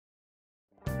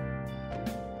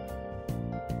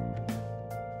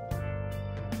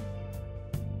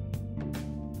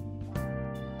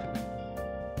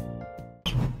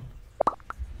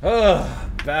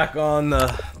Back on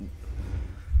the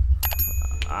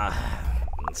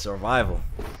survival.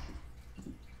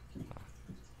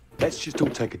 Let's just all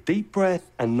take a deep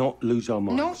breath and not lose our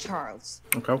minds. No, Charles.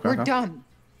 Okay. We're done.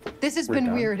 This has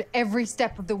been weird every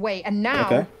step of the way, and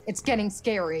now it's getting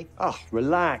scary. Oh,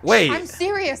 relax. Wait. I'm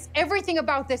serious. Everything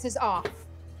about this is off.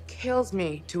 Kills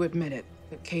me to admit it,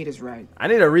 but Kate is right. I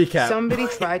need a recap. Somebody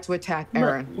tried to attack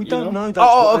Aaron. We don't know that.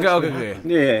 Oh, okay.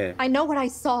 Yeah. I know what I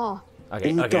saw.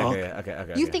 Okay.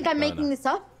 You think I'm making this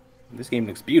up? This game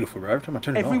looks beautiful, bro. Every time I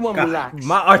turn it Everyone on. relax.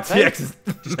 My RTX is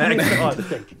Just give me a maxed second on. to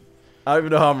think. I don't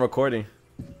even know how I'm recording.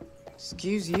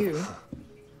 Excuse you.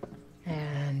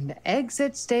 And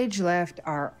exit stage left,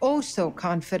 our oh so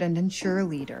confident and sure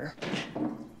leader.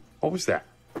 What was that?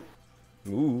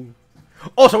 Ooh.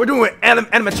 Oh, so we're doing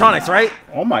animatronics, right?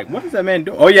 Oh my, what is that man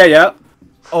doing? Oh yeah.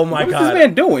 Oh my What is god. this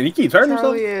man doing? He keeps hurting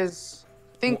Charlie himself. is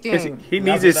thinking. He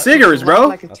needs his cigarettes, bro.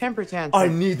 Like a temper tantrum. I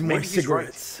need more Maybe he's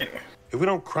right. cigarettes. If we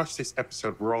don't crush this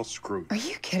episode, we're all screwed. Are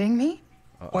you kidding me?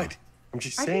 What? I'm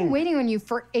just I've saying. been waiting on you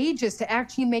for ages to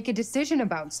actually make a decision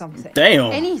about something.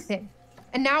 Damn. Anything.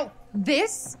 And now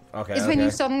this is when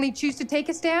you suddenly choose to take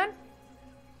a stand?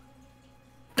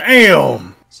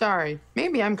 Damn. Sorry,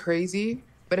 maybe I'm crazy,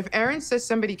 but if Aaron says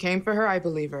somebody came for her, I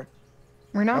believe her.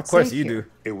 We're not Of course safe you here. do.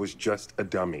 It was just a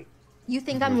dummy. You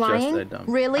think I'm was just lying? that dumb.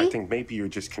 Really? I think maybe you're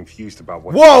just confused about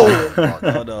what. Whoa!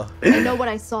 Hold on. I know what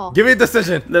I saw. Give me a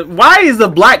decision. Why is the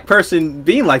black person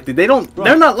being like this?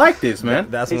 They're not like this, man.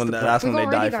 That's Here's when the that's when We've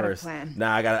they already die got a first. plan.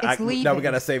 Nah, I gotta. It's Now we leaving.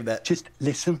 gotta save that. Just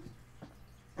listen.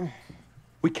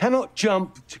 We cannot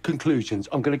jump to conclusions.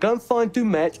 I'm going to go and find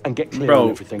Dumet and get clear Bro, on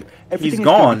everything. Everything he's is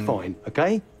gonna be gone. fine,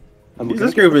 okay? And we're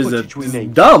This gonna group get is the footage we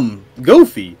need. dumb,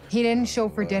 goofy. He didn't show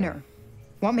for dinner.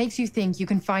 What makes you think you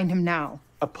can find him now?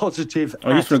 A positive.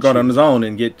 Oh, he's gonna go on his own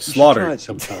and get You should slaughtered. try it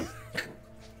sometime.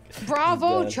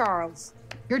 Bravo, Charles.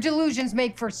 Your delusions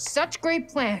make for such great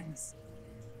plans.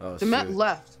 Oh, Demet shoot.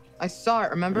 left. I saw it,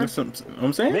 remember? That's what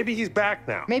I'm saying. Maybe he's back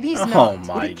now. Maybe he's Oh not.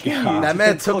 my Would it kill you god. That to man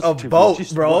think took a positively boat,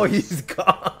 just bro. once? He's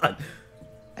gone.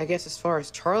 I guess as far as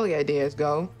Charlie ideas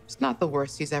go, it's not the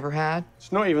worst he's ever had.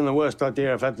 It's not even the worst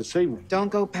idea I've had this evening. Don't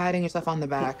go patting yourself on the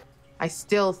back. I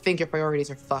still think your priorities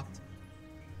are fucked.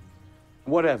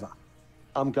 Whatever.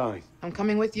 I'm going. I'm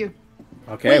coming with you.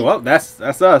 Okay, well that's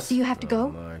us. Do you have to go?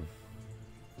 Lord.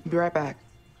 Be right back.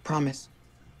 Promise.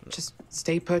 Just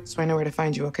stay put so I know where to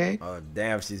find you, okay? Oh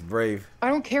damn, she's brave. I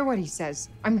don't care what he says.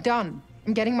 I'm done.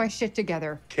 I'm getting my shit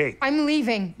together. Kate. I'm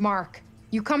leaving, Mark.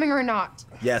 You coming or not?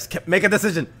 Yes, make a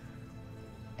decision.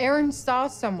 Aaron saw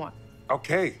someone.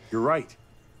 Okay, you're right.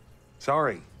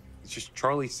 Sorry. It's just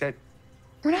Charlie said.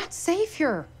 We're not safe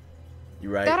here. You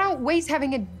right? That outweighs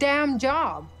having a damn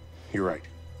job. You're right.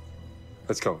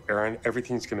 Let's go, Aaron.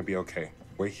 Everything's gonna be okay.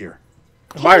 Wait here.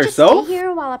 By Just yourself? stay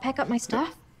here while I pack up my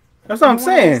stuff. That's what I'm I don't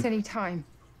wanna waste saying. any time.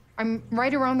 I'm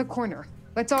right around the corner.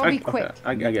 Let's all be quick.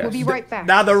 I guess. We'll be right back.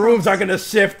 Now the rooms are gonna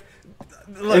shift.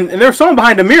 And there's someone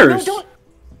behind the No, mirrors. don't.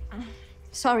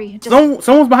 Sorry, just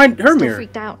Someone's behind her still mirror.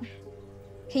 freaked out.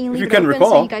 Can you If leave you it can open so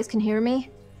recall. you guys can hear me?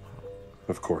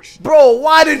 Of course. Bro,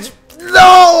 why did you?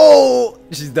 No!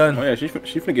 She's done. Oh yeah, she's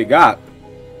finna get got.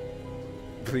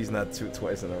 Please not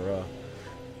twice in a row.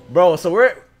 Bro, so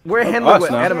we're handling us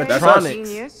with now. That's animatronics.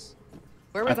 Genius.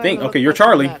 Where I was think. gonna Okay, look you're for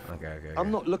Charlie. Demet? Okay.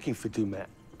 I'm not looking for Dumet.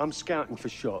 I'm scouting for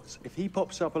shots. If he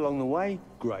pops up along the way,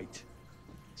 great.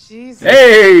 Jesus.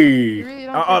 Hey. You really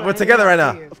don't care we're about together any right of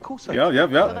now. that, do you? Of course I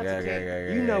Yep.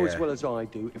 Okay. You know as well as I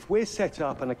do, if we're set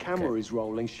up and a camera is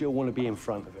rolling, she'll want to be in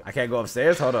front of it. I can't go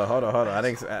upstairs. Hold on. I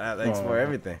didn't explore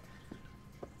everything.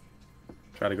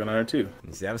 Try to go down there too.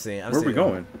 You see, I'm seeing. Where are we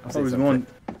going? I thought we was going.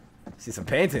 See some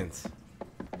paintings.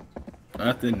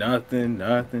 Nothing.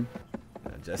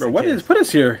 Just Bro, in what case. is? Put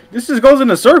us here. This just goes in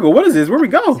a circle. What is this? Where we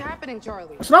go? What's happening,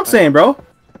 Charlie? That's what I'm saying, bro.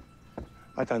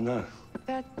 I don't know.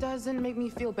 That doesn't make me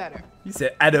feel better. You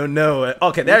said I don't know.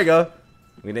 Okay, there you go.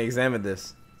 We need to examine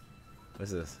this.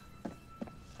 What's this?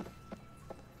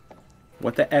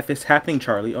 What the F is happening,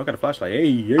 Charlie? Oh, I got a flashlight.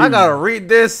 Hey. I gotta read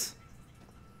this.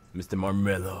 Mr.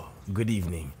 Marmello, good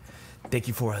evening. Thank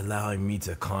you for allowing me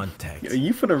to contact Are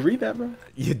you finna read that, bro?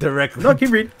 you directly. No, keep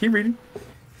reading. Keep reading.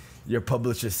 Your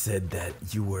publisher said that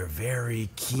you were very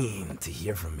keen to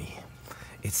hear from me.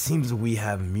 It seems we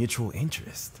have mutual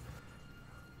interest.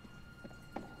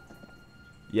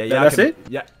 Yeah, That's it?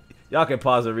 Yeah, y'all can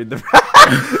pause and read the.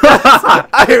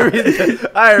 I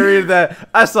didn't read that.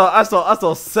 I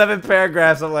saw 7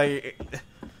 paragraphs. I'm like,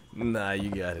 nah, you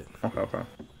got it. Okay.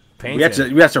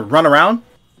 Painting. We have to run around.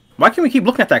 Why can't we keep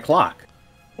looking at that clock?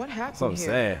 What happened That's what I'm here?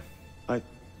 saying.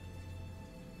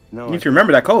 No, You need to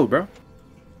remember that code, bro.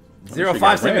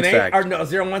 0578 ransacked. or no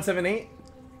 0178.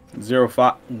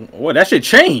 05. What? That shit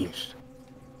changed.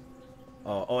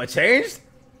 Oh, it changed?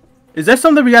 Is that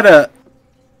something we gotta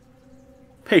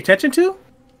pay attention to?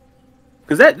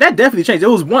 Because that definitely changed. It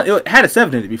was one. It had a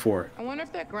 7 in it before. I wonder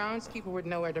if that groundskeeper would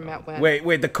know where the map went.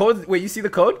 Wait, the code. Wait, you see the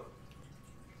code?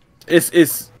 It's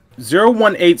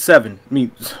 0187. I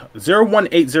mean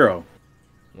 0180.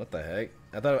 What the heck?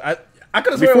 I thought I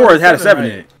could have sworn Before it had a 7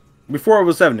 right? in it. Before it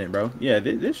was 7 in it, bro. Yeah,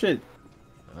 this shit.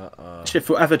 Shit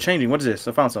after changing. What is this?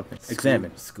 I found something.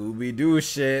 Examine. Scooby Doo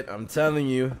shit. I'm telling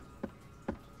you.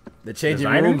 They're changing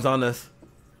Designer? rooms on us.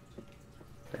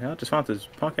 The hell? Just found this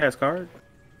punk ass card.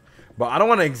 But I don't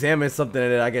want to examine something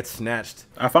that I get snatched.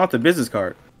 I found the business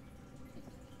card.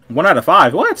 1 out of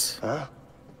 5. What? Huh?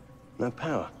 No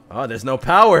power. Oh, there's no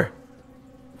power.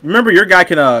 Remember, your guy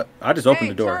can. I just opened Hey,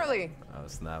 the door. Charlie. Oh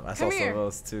snap! I saw Come some here. of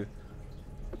those too.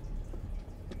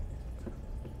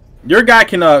 Your guy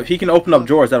can. He can open up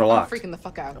drawers that are I'm locked. freaking the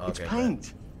fuck out. Okay, It's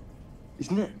paint,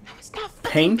 isn't it? It's not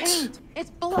fucking Paint? paint. It's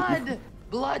blood.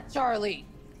 Blood, Charlie.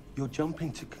 You're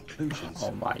jumping to conclusions.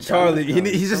 Oh my god. Charlie, he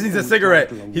just needs a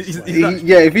cigarette. He's not,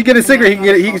 Yeah, if he get a cigarette,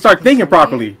 he can start thinking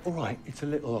properly. All right, it's a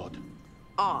little odd.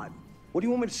 Odd. What do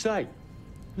you want me to say?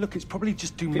 Look, it's probably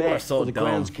just People are Dumet so or the dumb.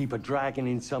 groundskeeper dragging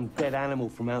in some dead animal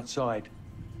from outside.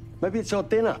 Maybe it's our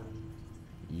dinner.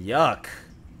 yuck.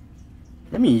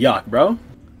 I mean, yuck, bro.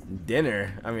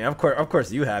 Dinner. I mean, of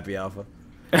course, you happy, Alpha.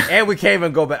 And we can't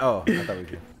even go back. Oh, I thought we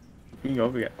could. You can go.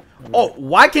 We got. Oh,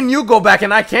 why can you go back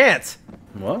and I can't?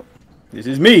 Well, this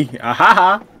is me. Ah ha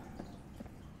ha.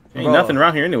 Ain't Bro. nothing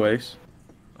around here, anyways.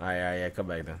 Alright, yeah, come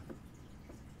back then.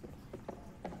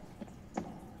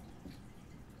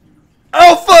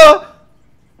 Alpha! All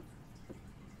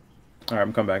right,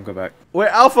 I'm coming back. Go back. Wait,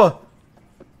 Alpha.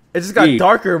 It just got E.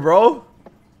 darker, bro.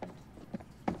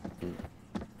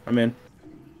 I'm in.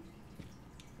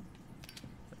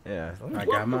 Yeah. I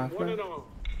got my.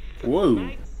 Whoa.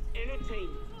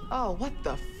 Oh, what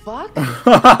the fuck?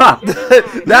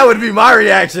 That would be my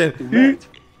reaction. Dumet?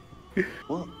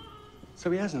 What? So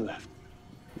he hasn't left.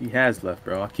 He has left,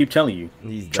 bro. I keep telling you.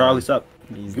 He's done. Charlie's up.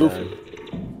 He's Goofy.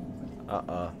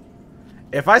 done.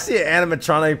 If I see an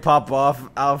animatronic pop off,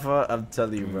 Alpha, I'm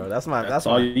telling you, bro. That's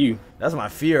all my you. that's my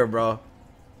fear, bro.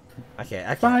 I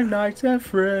can't. Five Nights at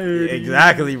Freddy's.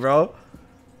 Exactly, bro.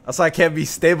 That's why I can't be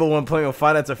stable when playing a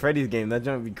Five Nights at Freddy's game. That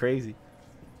joint would be crazy.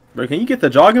 Bro, can you get the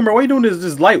jogging, bro? What you doing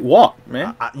this light walk,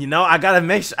 man? You know, I gotta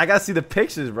make sure. I gotta see the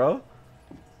pictures, bro.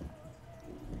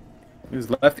 It was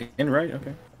left and right.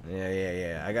 Okay.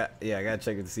 Yeah. I gotta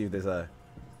check it to see if there's a.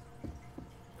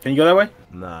 Can you go that way?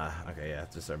 Nah. Okay, yeah.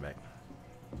 Just start back.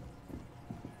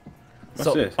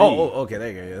 What's this? Oh, Hey. okay. There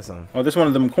you go. Yeah, that's on. Oh, this one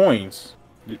of them coins.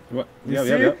 What?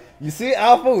 You see,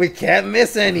 Alpha? We can't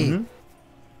miss any. Mhm.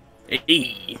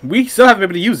 Hey, we still haven't been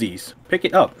able to use these. Pick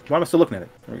it up. Why am I still looking at it?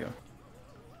 There we go.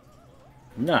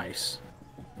 Nice.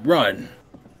 Run.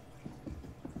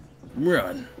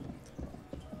 Run.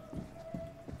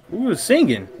 Who was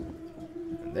singing?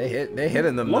 They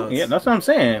hitting them Look, notes. yeah, that's what I'm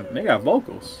saying. They got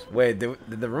vocals. Wait, did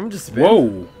the room just spin?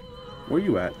 Whoa. Where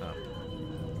you at?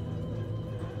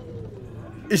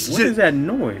 It's What is that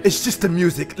noise? It's just the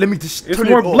music. Let me just. It's turn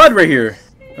more it off. blood right here.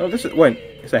 Oh, this is wait.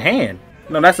 It's a hand.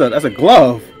 No, that's a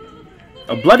glove.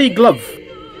 A bloody glove.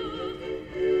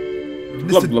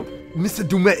 Glove, glove. Mr.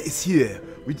 Dumet is here.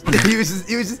 He was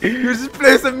just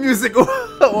playing some music.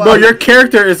 Bro, your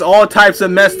character is all types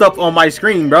of messed up on my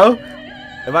screen, bro.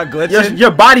 Am I glitching?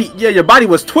 Your body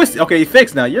was twisted. Okay, you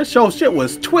fixed now. Your shit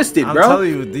was twisted, I'm bro. telling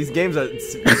you, these games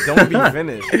don't be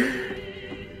finished.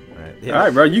 All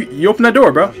right, bro. You open that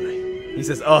door, bro. He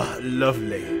says, "Oh,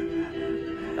 lovely."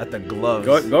 At the gloves.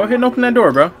 Go ahead and open that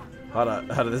door, bro. Hold on.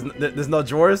 There's no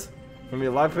drawers from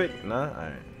your live pick? Nah. All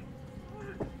right.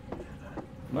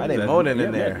 Why they moaning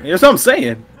in there? That's what I'm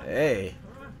saying. Hey,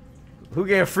 who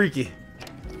getting freaky?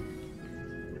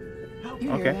 You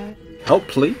hear Okay. that? Help,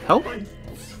 please. Help.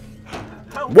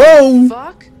 Whoa.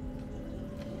 Fuck?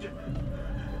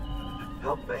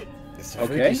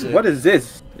 Okay. What is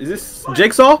this? Is this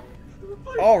Jigsaw?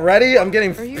 Already? I'm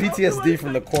getting Are you- PTSD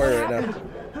from the corner right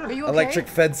now. Are you okay? Electric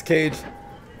Fed's cage.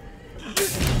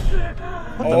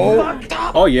 Oh,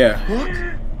 Oh yeah. Look.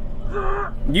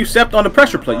 You stepped on the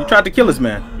pressure plate. You tried to kill this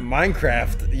man.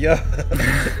 Minecraft. Yo.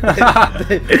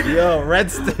 Yo,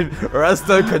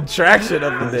 redstone contraction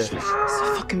up in there. It's a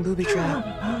fucking booby trap.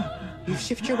 You've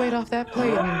shifted your weight off that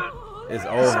plate and It's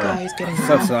this over. guy is getting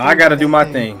So I gotta do my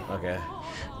thing. Okay.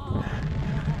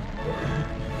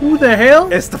 Who the hell?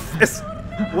 It's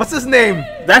what's his name?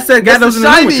 That's that guy that was in the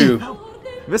room with Shiny. you.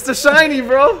 Mr. Shiny,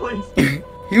 bro.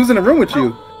 He was in the room with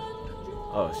you.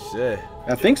 Oh shit.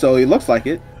 I think so. He looks like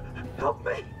it.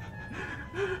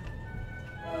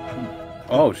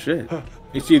 Oh shit.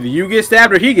 It's either you get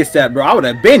stabbed or he gets stabbed, bro. I would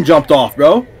have been jumped off,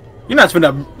 bro. You're not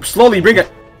gonna slowly bring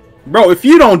it. Bro, if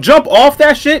you don't jump off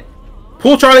that shit,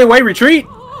 pull Charlie away, retreat.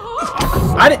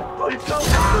 I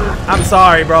didn't. I'm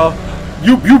sorry, bro.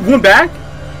 You went back?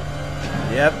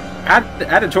 Yep. I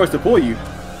had a choice to pull you.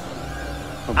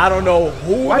 I don't know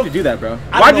who. Why'd you do that, bro?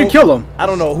 I Why'd don't you know- kill him? I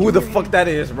don't know who the fuck that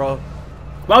is, bro.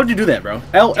 Why would you do that, bro?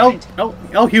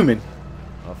 L human.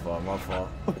 My fault, my fault.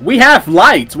 We have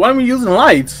lights. Why are we using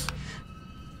lights?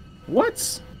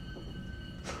 What?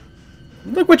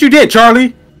 Look what you did,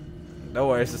 Charlie. Don't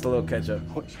worry, it's just a little ketchup.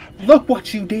 Look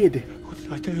what you did. What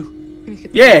did I do? We need to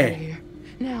get the Yeah. fuck out of here.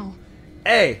 Now.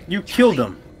 Hey, you killed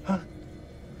him.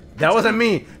 That wasn't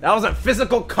me. That wasn't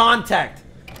physical contact.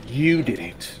 You did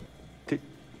it.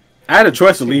 I had a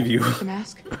choice to leave you. The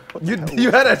mask.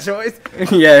 You had a choice.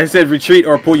 Yeah, it said retreat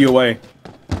or pull you away.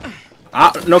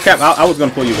 No cap, I was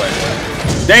gonna pull you away.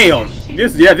 Damn.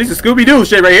 This is Scooby-Doo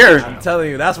shit right here. I'm telling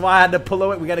you, that's why I had to pull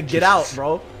away. We gotta get out,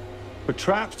 bro. We're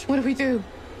trapped. What do we do?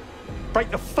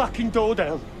 Break the fucking door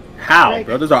down. How,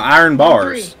 bro? Those are iron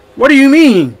bars. Three. What do you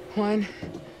mean? 1,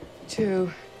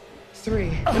 2,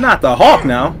 3. You're not the Hawk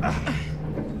now.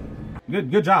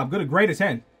 Good job. Great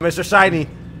attempt. Mr. Shiny,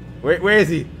 where is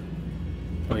he?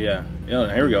 Oh yeah.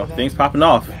 Yeah, here we go. Things popping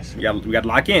off. We got to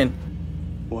lock in.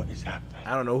 What is happening?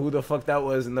 I don't know who the fuck that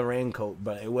was in the raincoat,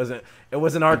 but it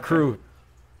wasn't our crew.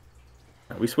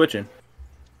 We switching.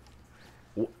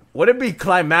 Would it be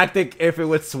climactic if it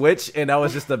would switch and that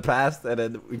was just the past and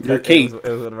then Your Kate. It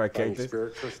was one of our Any characters?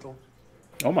 spirit crystal?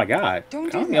 Oh my god. Don't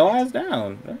do Calm that. your ass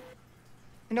down.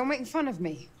 And don't make fun of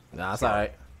me. Nah, it's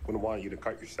alright. Wouldn't want you to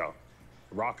cut yourself.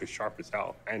 The rock is sharp as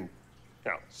hell and,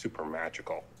 super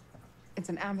magical. It's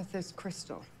an amethyst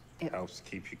crystal. It, Helps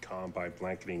keep you calm by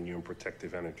blanketing you in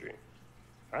protective energy.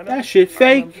 I know. That shit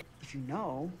fake. if you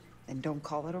know, then don't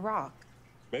call it a rock.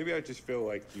 Maybe I just feel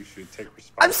like you should take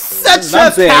I'm responsibility. such a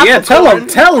I'm saying, yeah,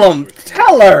 Capricorn.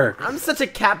 tell her. I'm such a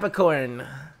Capricorn.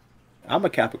 I'm a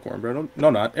Capricorn, bro. No,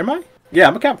 not. Am I? Yeah,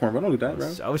 I'm a Capricorn, bro. Don't do that,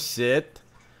 bro. Oh shit.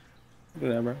 Don't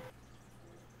do that, bro.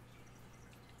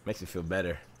 Makes me feel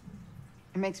better.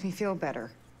 It makes me feel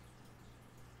better.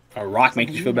 A rock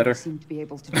makes you feel better. Seem to be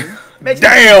able to do.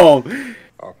 Damn! Okay,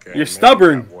 You're maybe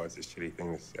stubborn. That was a shitty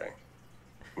thing to say.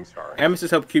 I'm sorry.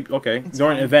 Amethyst help keep. Okay,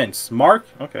 during events. Mark.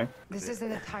 Okay. This isn't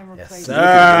a time or Yes, place.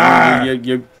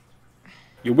 sir.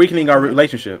 You're weakening our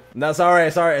relationship. No, it's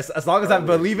alright. As long as I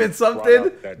believe in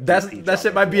something, that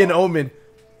shit might be an omen.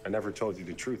 I never told you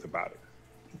the truth about it.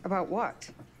 About what?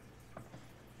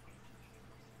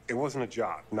 It wasn't a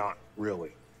job, not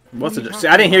really. What's it? See,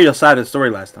 I didn't hear your side of the story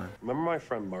last time. Remember my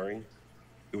friend Murray?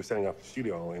 He was setting up a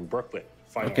studio in Brooklyn.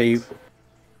 Finance. Okay.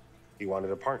 He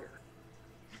wanted a partner.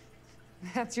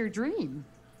 That's your dream.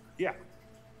 Yeah.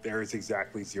 There is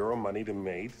exactly zero money to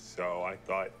made, so I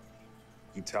thought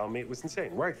you'd tell me it was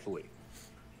insane, rightfully.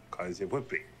 Because it would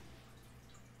be.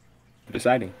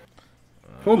 Deciding.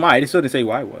 Who am I? They still didn't say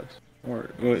who I was. Or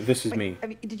this is me. I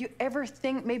mean, did you ever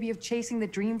think maybe of chasing the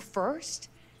dream first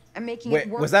and making Wait, it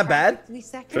work? was that bad? practically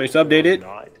second? Trace updated.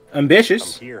 Not.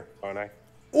 Ambitious. I'm here, aren't I?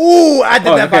 Ooh, I did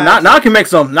Oh, that. okay, by now I can make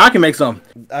some. Now I can make some.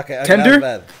 Okay, Tender.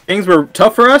 that was bad. Things were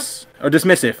tough for us or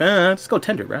dismissive. Let's go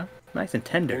tender, bro. Nice and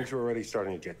tender. Things were already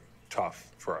starting to get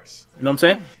tough for us. You know what I'm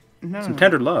saying? No, Some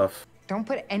tender love. don't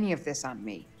put any of this on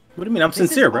me. What do you mean? I'm This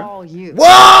sincere, is bro. all you.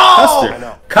 Whoa!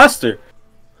 Custer. Custer.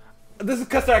 This is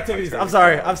Custer activities. I'm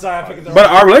sorry. I picked it But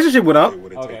our relationship went up. It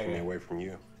would have Okay, taken me okay. away from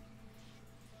you.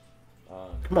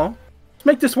 Come on. Let's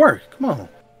make this work. Come on.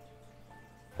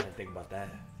 I didn't think about that.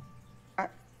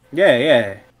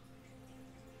 Yeah.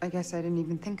 I guess I didn't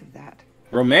even think of that.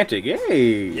 Romantic.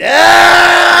 Yay.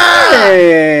 Yeah!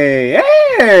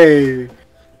 Hey.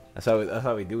 That's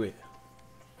how we do it.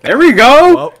 There we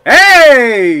go. Well,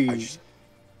 Hey.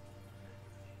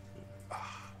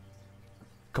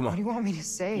 Come What do on. you want me to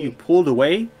say? You pulled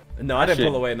away. No, I didn't Shit.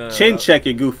 pull away. No. Chin check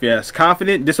your goofy ass.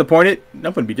 Confident, disappointed. I'm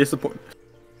gonna be disappointed.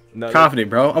 No, Confident,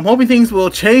 bro. I'm hoping things will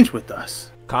change with us.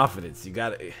 confidence. You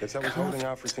got it. Guess I was holding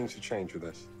out for things to change with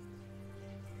us.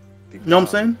 Deep You know what I'm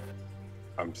down, saying?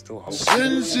 I'm still hoping.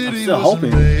 I'm still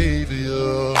hoping.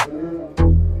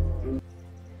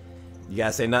 You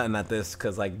gotta say nothing at this,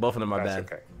 cause like both of them are That's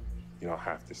bad. okay. You don't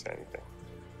have to say anything.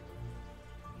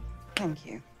 Thank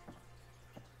you.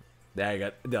 There you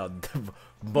go. No,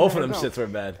 both of There them you go. shits were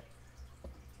bad.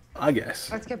 I guess.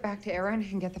 Let's get back to Aaron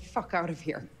and get the fuck out of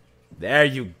here. There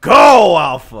you go,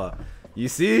 Alpha. You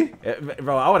see,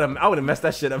 bro, I would have messed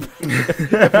that shit up.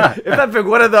 if I picked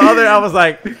one or the other, I was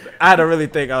like, I had to really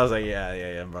think. I was like,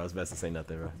 yeah, bro, it's best to say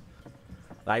nothing, bro.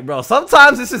 Like, bro,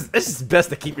 sometimes it's just best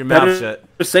to keep your mouth shut.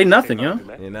 Just say nothing, you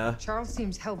know? You know? Charles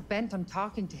seems hell-bent on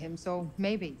talking to him, so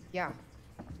maybe, yeah.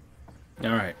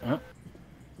 Alright, well.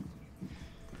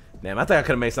 Damn, I think I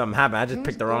could have made something happen. I just Who's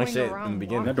picked the wrong going shit around in the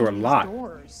beginning. That door locking these locked.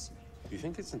 doors? You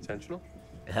think it's intentional?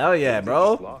 Hell yeah, They just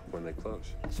bro. lock when they close.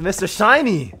 It's Mr.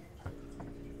 Shiny.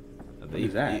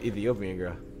 Who's that? Ethiopian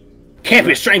girl.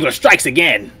 Campus Strangler strikes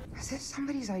again! Is this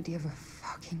somebody's idea of a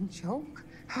fucking joke?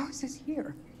 How is this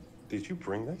here? Did you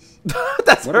bring this?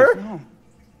 That's her? No.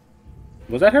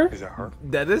 Was that her? Is that her?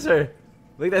 That is her.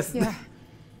 Look, that's Yeah.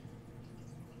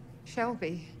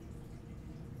 Shelby.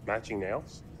 Matching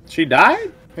nails? She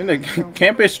died? In the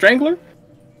Campus Strangler?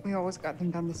 We always got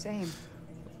them done the same.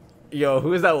 Yo,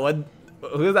 who is that one?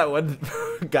 Who is that one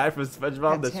guy from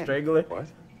SpongeBob, That's the him. Strangler? What?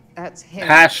 That's him.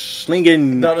 Hash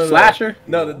slinging slasher?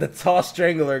 No, the tall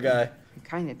Strangler guy. He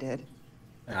kind of did.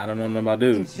 I don't know nothing about He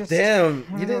dude. was just Damn, one you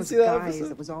of didn't those see that guys episode?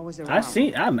 that was always around. I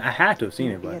seen. I had to have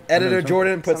seen it, but Editor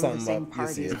Jordan put Some of the something same up.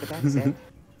 You see parties, it. but that's it.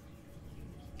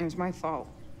 It was my fault.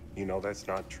 You know that's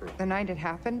not true. The night it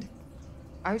happened,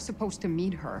 I was supposed to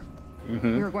meet her.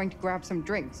 Mm-hmm. We were going to grab some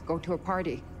drinks, go to a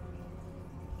party.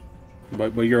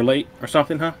 but you're late or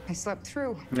something, huh? I slept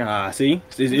through. Ah, see, it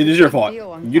There's is a your big fault.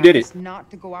 deal on You did it. campus Not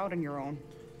to go out on your own.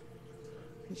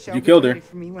 You killed her.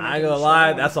 For me when I ain't didn't gonna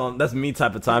lie, show up. that's me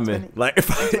type of timing. when it- Like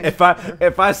when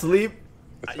if I sleep,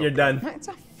 you're done. It's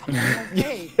not fucking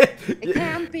okay. It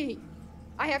can't be.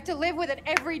 I have to live with it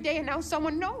every day, and now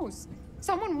someone knows.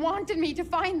 Someone wanted me to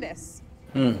find this.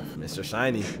 Mr.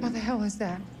 Shiny. What the hell is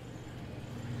that?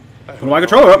 Put my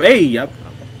controller up. Hey, yep.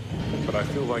 But I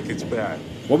feel like it's bad.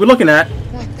 What we looking at?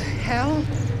 What the hell?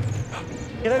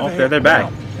 Get over Okay, here. they're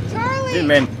back. Charlie! Hey,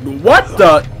 man, what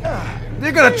the?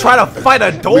 You're gonna try to fight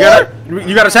a door?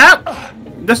 You got a tap?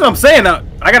 That's what I'm saying.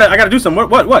 I gotta do something.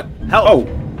 What? Help.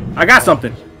 Oh, I got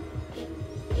something.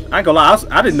 I ain't gonna lie.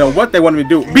 I didn't know what they wanted me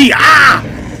to do. B.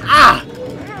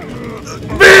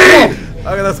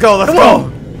 Okay, let's go.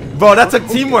 Bro, that took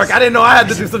teamwork. I didn't know I had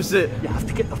to do some shit. You have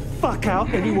to get the fuck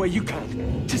out any way you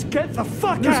can. Just get the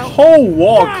fuck This out. whole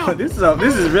wall. This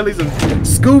is really some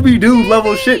Scooby-Doo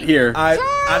level shit here.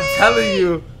 I'm telling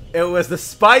you, it was the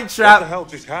spike What the trap. hell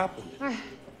just happened?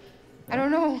 I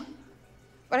don't know,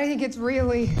 but I think it's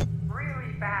really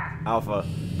bad. Alpha.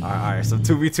 All right. Some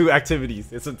 2v2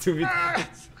 activities. It's some 2v2.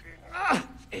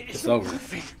 It's over,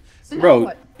 So now bro.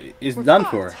 what? It's done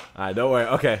for. All right, don't worry.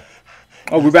 Okay.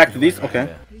 Oh, we're back to these.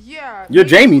 Okay. Yeah. You're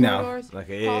Jamie now.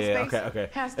 Okay. Yeah. Okay.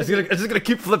 It's just gonna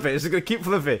keep flipping. It's just gonna keep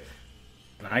flipping.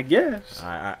 I guess. All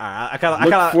right. I kind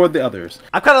Look of for the others.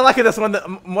 liking this one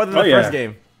more than the yeah. first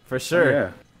game, for sure.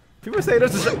 Yeah. People say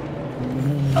this is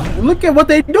Look at what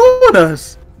they doing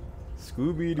us.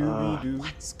 Scooby Dooby Doo.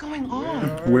 What's going on?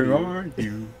 Where are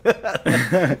you?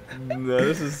 No,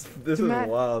 this is Matt.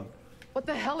 wild. What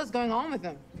the hell is going on with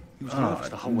him? He was nervous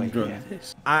the whole way here.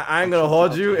 I ain't gonna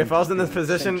hold you. If I was in this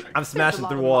position, I'm smashing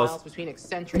through walls.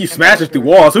 You smashing through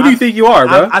walls. Who do you think you are,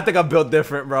 bro? I think I'm built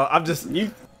different, bro. I'm just.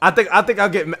 I think I'll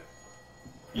get.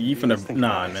 You finna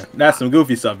nah, man. That's some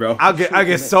goofy stuff, bro. I'll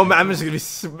get so mad. I'm just gonna be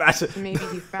smashing. Maybe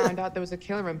he found out there was a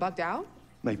killer and bugged out?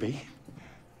 Maybe.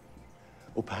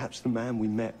 Or perhaps the man we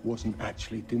met wasn't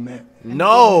actually Dumet.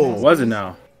 No, Was it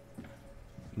now?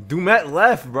 Dumet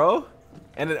left, bro.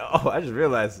 And then, I just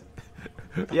realized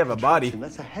you have a body. And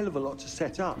that's a hell of a lot to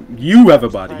set up. You have a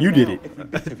body. You did it. Every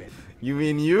bit of it. You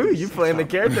mean you? You playing the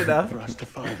character now, For us to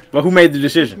find. But who made the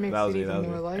decision? Makes That was it me, even that was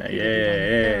more me. likely Yeah, that the one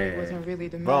yeah, buried yeah. wasn't really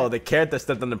the bro? man. The character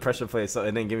stepped under pressure play, so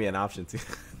it didn't give me an option to.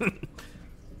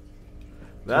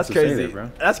 That's to say crazy, that,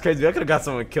 bro. That's crazy. I could have got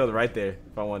someone killed right there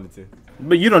if I wanted to.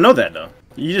 But you don't know that though.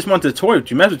 You just want to toy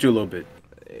with you, mess with you a little bit,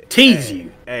 tease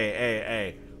you.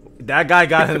 Hey. That guy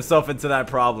got himself into that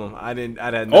problem. I didn't. I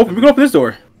had. Open. We can open this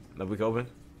door. No, we can open.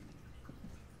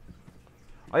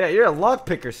 Oh yeah, you're a lock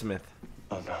picker, Smith.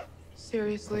 Oh no.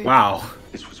 Seriously? Wow.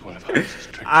 This was one of Holmes's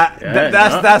tricks.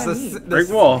 That's the Brick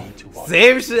wall.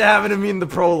 same shit happened to me in the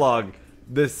prologue.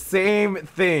 The same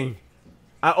thing.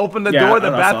 I opened the Yeah, door, the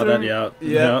I saw bathroom. that,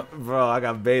 yeah. Bro, I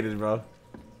got baited, bro.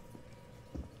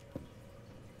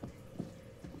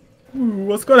 Ooh,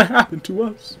 what's gonna happen to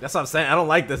us? That's what I'm saying. I don't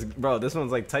like this, bro. This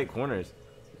one's like tight corners.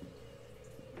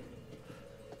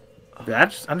 I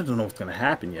don't know what's gonna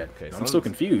happen yet. Okay, I'm still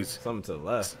confused. Something to the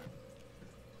left.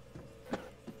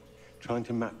 Trying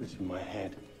to map this in my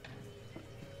head.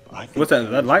 But I think What's that? Is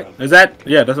that light? Holmes Is that?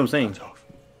 Yeah, that's what I'm saying. runs off.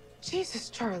 Jesus,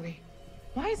 Charlie.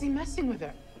 Why is he messing with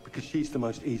her? Because she's the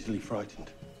most easily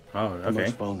frightened. Oh, The okay.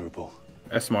 most vulnerable.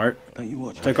 That's smart. Don't you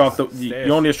watch Take her? off the.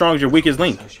 You're only as strong as your weakest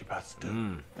link. Sociopaths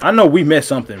do. I know we missed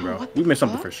something, bro. What We the missed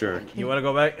something fuck? for sure. You want to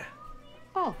go back?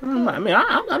 Oh, I mean,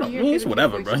 I don't mean it's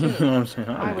whatever, bro. You know what I'm saying?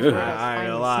 I I'm was good. I ain't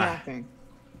gonna lie. snapping.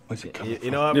 Where's it coming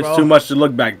You know what, There's bro? too much to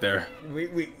look back there. We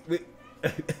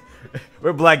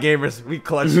we're black gamers. We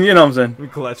clutch. You know what I'm saying? We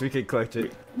clutch. We can clutch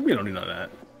it. We don't need none of that.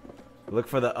 Look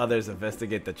for the others.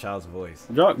 Investigate the child's voice.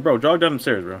 Jog down the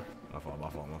stairs, bro. My fault.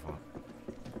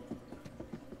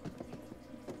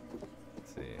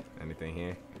 Let's see. Anything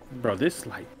here? Bro, this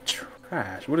like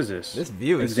trash. What is this? This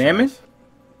view is Examine? trash.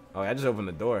 Oh, I just opened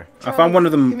the door. I found one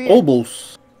of them Come here.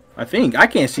 obols. I think. I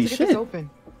can't see Let's get this shit. open.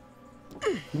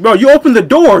 Bro, you opened the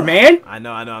door, man. I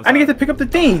know. I'm I sorry. didn't get to pick up the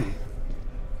thing.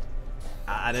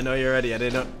 I didn't know you were ready. I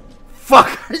didn't know.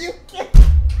 Fuck. Are you kidding?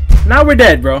 Now we're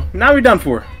dead, bro. Now we're done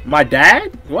for. My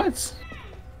dad? What?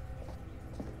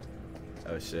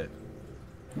 Oh shit.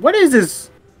 What is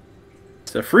this?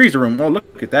 It's a freezer room. Oh,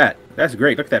 look at that. That's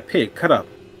great. Look at that pig cut up.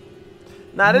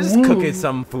 Nah, they're just cooking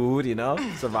some food, you know,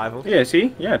 survival. Yeah,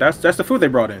 see? Yeah, that's the food they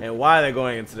brought in. And why they're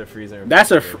going into the freezer?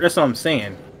 That's what I'm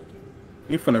saying.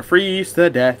 You finna freeze to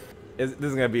death. This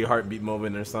is gonna be a heartbeat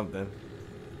moment or something.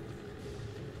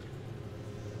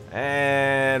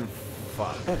 And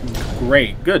fuck.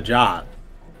 Great. Good job.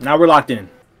 Now we're locked in.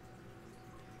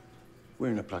 We're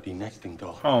in a bloody nesting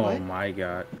doll. Oh What? my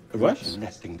god. A What? Russian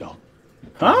nesting doll.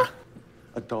 Huh?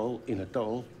 A doll in a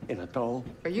doll in a doll.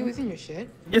 Are you losing your shit?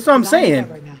 That's what I'm Because I need saying.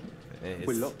 that right now.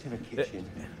 We're locked in a kitchen,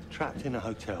 trapped in a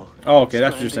hotel. Oh, okay,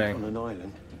 that's what you're stranded saying. On an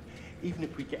island. Even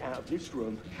if we get out of this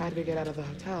room, How do we get out of the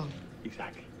hotel?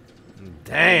 exactly.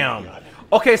 Damn.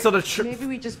 Okay, so Maybe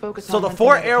we just focus so on the one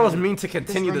four thing at a arrows time. mean to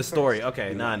continue the room story. first.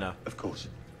 Okay, now I know. Of course.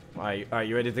 Are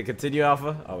you ready to continue,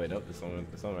 Alpha? Oh wait, nope. There's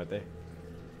someone right there.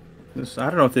 I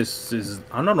don't know if this is.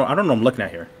 I don't know what I'm looking at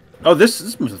here. Oh,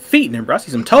 this was feet in there, bro. I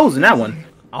see some toes in that one.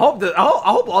 I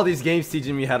hope all these games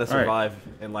teaching me how to survive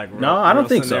in like No, I don't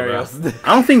think scenarios. so, bro.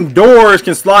 I don't think doors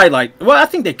can slide like. Well, I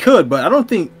think they could, but I don't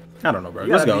think. I don't know, bro.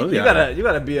 You Let's gotta go. be- you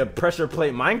gotta be a pressure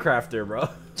plate Minecrafter, bro.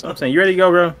 So I'm saying, you ready to go,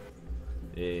 bro?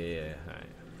 Yeah. All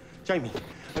right. Jamie,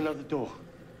 another door.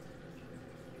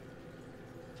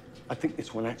 I think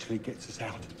this one actually gets us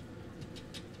out.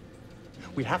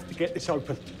 We have to get this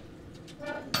open.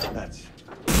 That's.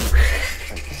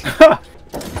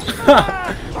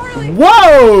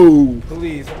 Whoa!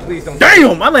 Please don't.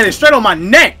 Damn! I landed straight on my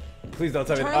neck. Please don't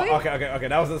tell me. Charlie? Oh, okay.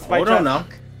 That was a spike Hold trap. on now.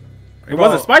 It Bro.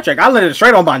 wasn't spy check. I landed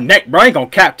straight on my neck, bro. I ain't gonna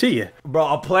cap to you. Bro,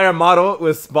 a player model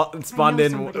was spawned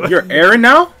in. somebody- You're Aaron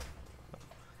now?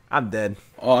 I'm dead.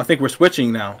 Oh, I think we're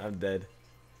switching now. I'm dead.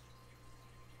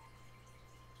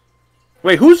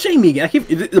 Wait, who's Jamie again?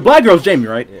 The black girl's Jamie,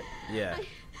 right? Yeah.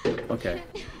 Okay.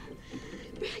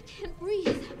 I can't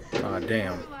breathe. Oh,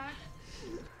 damn.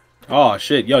 Oh,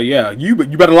 shit. Yo, yeah. You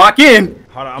better lock in.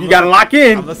 Hold on, You gotta lock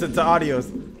in. I'm listening to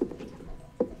audios.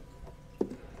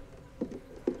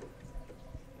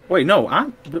 Wait,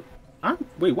 no.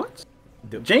 Wait, what?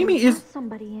 Jamie is.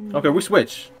 Somebody in Okay, we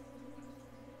switch.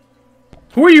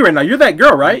 Who are you right now? You're that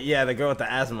girl, right? Yeah, the girl with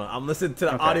the asthma. I'm listening to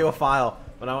the Okay. audio file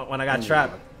when I got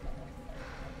trapped.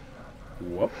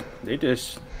 Whoop. They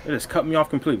just cut me off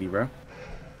completely, bro.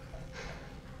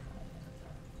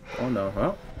 Oh no.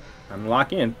 Well, I'm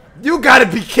locked in. You gotta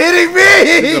be kidding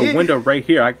There's me! a window right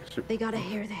here. They gotta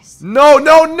hear this.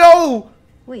 No!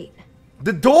 Wait.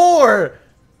 The door!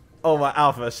 Oh my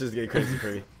Alpha, it's just getting crazy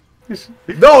for me.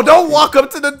 No, don't walk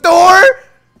up to the door!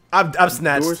 I'm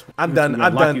snatched. Doors? I'm done. You I'm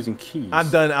unlock done. using keys. I'm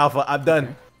done, Alpha. I'm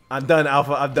done. I'm done,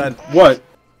 Alpha. I'm done. What?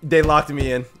 They locked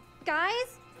me in.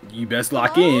 Guys? You best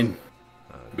lock in.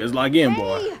 You best lock in,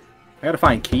 boy. Hey! I gotta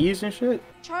find keys and shit.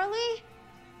 Charlie?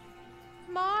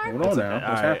 Mark? Hold on now.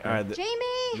 What's happening? Alright.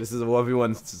 Jamie? This is a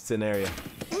 1v1 scenario.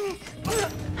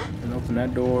 And open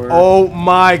that door. Oh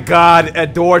my god, a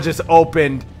door just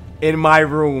opened in my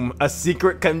room. A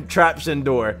secret contraption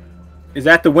door. Is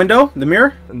that the window? The mirror?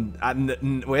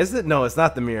 Where is it? No, it's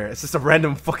not the mirror. It's just a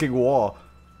random fucking wall.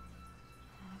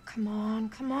 Come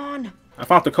on. I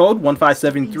found the code Being such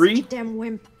a 1573. damn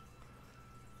wimp.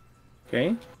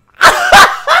 Okay.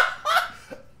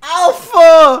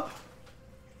 Alpha!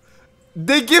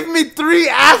 They give me 3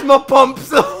 asthma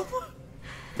pumps.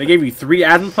 They gave you 3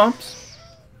 asthma pumps?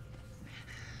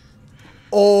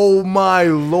 Oh my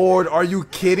lord, are you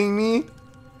kidding me?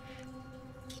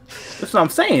 That's what I'm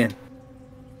saying.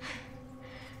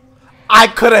 I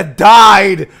could have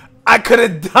died. I could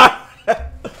have died.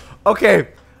 Okay,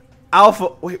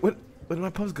 Alpha. Wait, where did my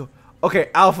pumps go?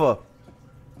 Okay, Alpha.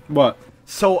 What?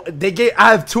 So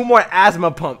I have 2 more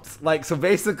asthma pumps. Like, so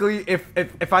basically,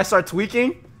 if I start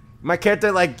tweaking, my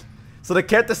character so the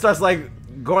character starts like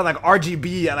going like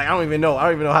RGB. Like I don't even know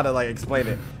how to like explain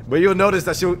it. But you'll notice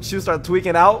that she'll start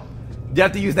tweaking out. You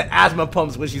have to use the asthma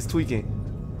pumps when she's tweaking.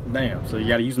 Damn. So you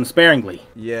gotta use them sparingly.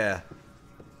 Yeah.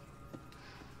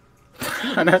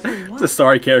 It's a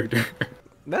sorry character.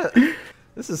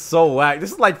 This is so whack.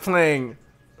 This is like playing.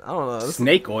 I don't know.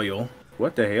 Snake oil.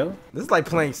 What the hell? This is like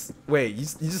playing. Wait, you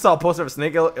just saw a poster of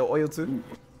snake oil too?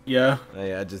 Yeah. Oh,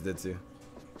 yeah, I just did too.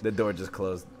 The door just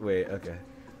closed. Wait, okay.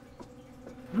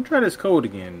 I'm gonna try this code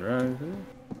again, right?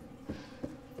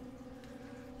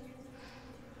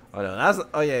 Oh no, that's.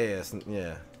 Oh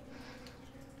yeah.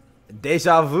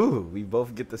 Deja vu. We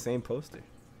both get the same poster.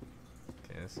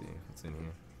 Okay, let's see what's in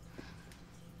here.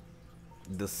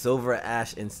 The Silver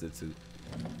Ash Institute.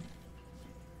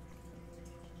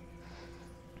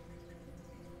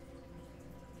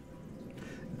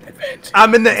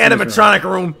 I'm in the animatronic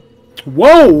room.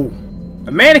 Whoa!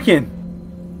 A mannequin.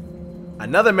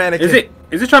 Another mannequin.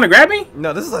 Is it trying to grab me?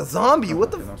 No, this is a zombie.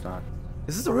 What the? No, it's not.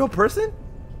 Is this a real person?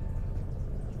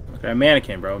 Okay, a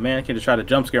mannequin, bro. A mannequin to try to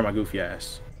jump scare my goofy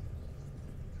ass.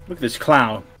 Look at this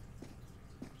clown.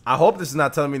 I hope this is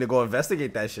not telling me to go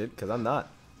investigate that shit, because I'm not.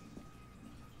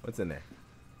 What's in there?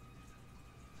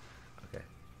 Okay.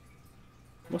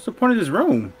 What's the point of this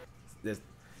room?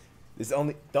 This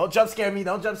only. Don't jump scare me.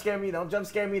 Don't jump scare me. Don't jump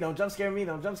scare me. Don't jump scare me.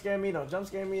 Don't jump scare me. Don't jump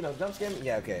scare me. Don't jump scare me.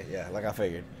 Yeah, okay. Yeah, like I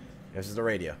figured. This is the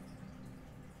radio.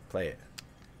 Play it.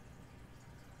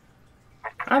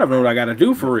 I don't know what I gotta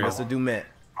do for real. Mr. Dumet.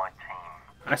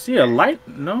 I see a light.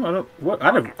 No, I don't. What?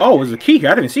 I don't. Oh, it was a key.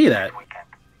 I didn't see that.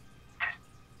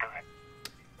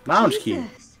 Lounge key.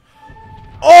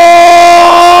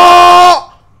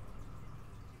 Oh!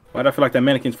 Why do I feel like that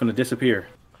mannequin's gonna disappear?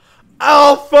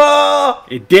 Alpha!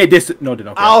 It did no, it didn't.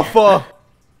 Okay. Alpha!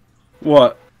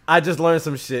 What? I just learned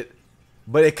some shit,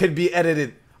 but it could be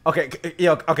edited. Okay,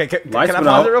 yo, okay. Can I Lights pause went it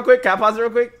out. real quick? Can I pause it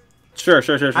real quick? Sure.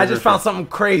 I just found something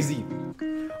crazy.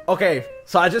 Okay,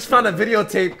 so I just found a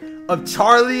videotape of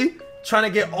Charlie trying to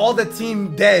get all the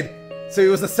team dead. So it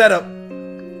was a setup.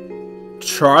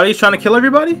 Charlie's trying to kill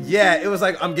everybody? Yeah, it was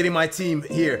like, I'm getting my team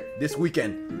here this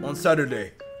weekend on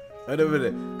Saturday. But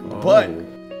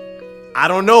I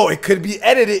don't know. It could be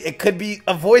edited. It could be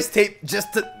a voice tape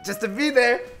just to be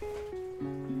there.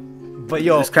 But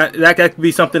yo, that could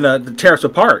be something to tear us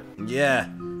apart. Yeah,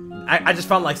 I just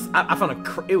found like I found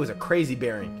it was a crazy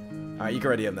bearing. All right, you can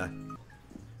ready up now.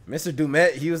 Mr.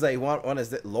 Dumet, he was like, "What is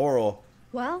that, Laurel?"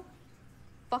 Well,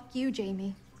 fuck you,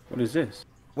 Jamie. What is this?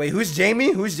 Wait, who's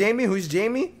Jamie? Who's Jamie? Who's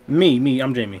Jamie? Me.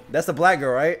 I'm Jamie. That's the black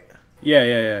girl, right?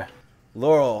 Yeah.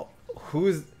 Laurel,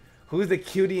 who's the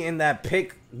cutie in that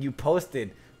pic you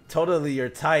posted? Totally your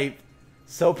type.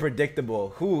 So predictable.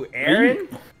 Who? Aaron?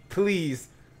 Please.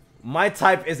 My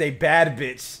type is a bad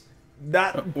bitch.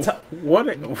 What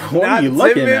are you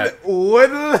looking at?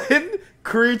 Woodland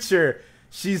creature.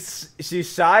 She's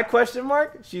shy? Question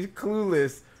mark. She's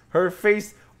clueless. Her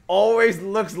face always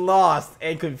looks lost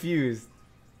and confused.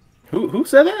 Who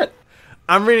said that?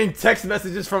 I'm reading text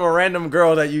messages from a random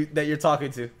girl that you're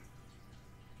talking to.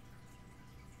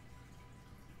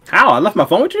 How? I left my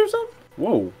phone with you or something?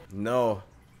 Whoa. No.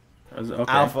 Okay.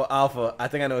 Alpha. I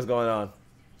think I know what's going on.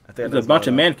 There's a bunch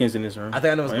of mannequins in this room. I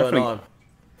think I know what's going on.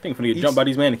 I think I'm gonna get jumped by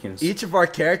these mannequins. Each of our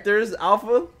characters,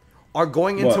 Alpha, are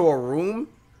going into a room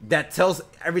that tells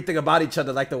everything about each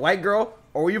other. Like the white girl,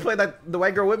 or will you play like the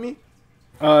white girl with me?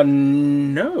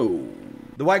 No.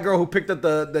 The white girl who picked up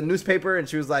the newspaper and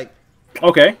she was like,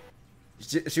 okay.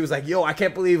 She was like, yo, I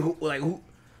can't believe who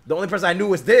the only person I knew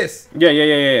was this.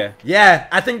 Yeah. Yeah,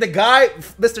 I think the guy,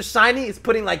 Mr. Shiny, is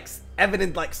putting like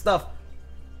evident like stuff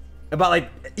about like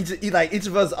each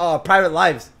of us private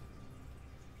lives.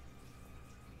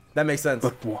 That makes sense.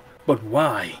 But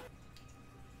why?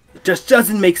 It just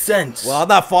doesn't make sense. Well, I'm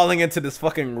not falling into this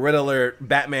fucking Riddler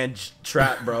Batman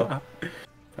trap, bro.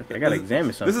 Okay, I gotta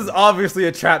examine something. This is obviously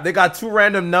a trap. They got two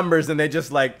random numbers and they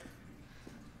just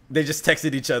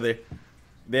texted each other.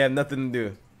 They have nothing to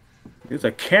do. There's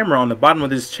a camera on the bottom of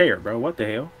this chair, bro. What the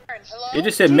hell? Hello? It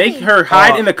just said make her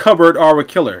hide in the cupboard or we'll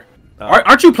kill her.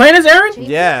 Aren't you playing as Aaron?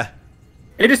 Yeah.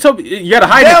 It just told me you gotta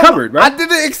hide in the cupboard, bro. I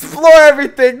didn't explore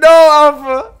everything. No,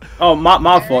 Alpha. Oh,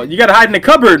 my fault. You gotta hide in the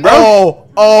cupboard, bro.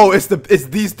 Oh, it's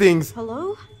these things.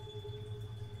 Hello?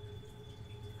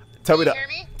 Tell me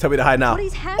to hide now. What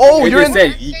is happening? Oh, you're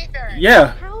in.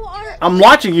 Yeah. How are... I'm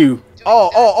watching you.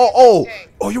 Oh,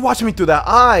 you're watching me through the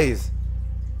eyes.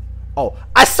 Oh,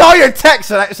 I saw your text.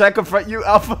 Should I confront you,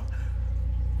 Alpha?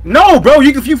 No, bro.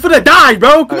 You finna die,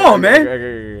 bro. Come on, man.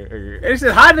 Okay. It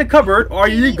said hide in the cupboard or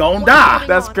you gonna die.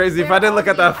 That's crazy. If I didn't look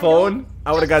at that phone,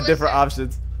 I would have got different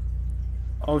options.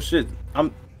 Oh shit.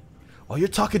 Oh, you're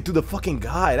talking to the fucking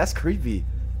guy. That's creepy.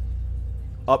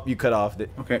 Up, you cut off.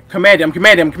 Okay. I'm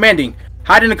commanding.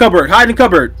 Hide in the cupboard.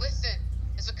 Listen,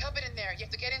 there's a cupboard in there. You have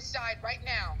to get inside right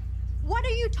now. What are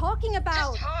you talking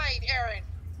about? Just hide, Aaron.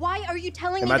 Why are you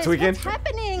telling Am me I this? tweaking? What's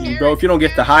happening? Bro, if you don't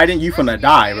get to hiding, you finna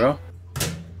die, bro.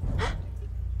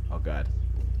 Oh god.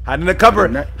 Hide in the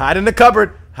cupboard. Hide in the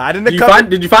cupboard. Hide in the cupboard.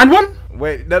 Did you find one?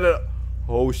 Wait, no.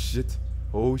 Oh shit.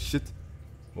 Oh shit.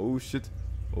 Oh shit.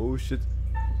 Oh shit.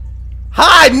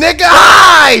 Hide, nigga,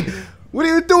 hide! What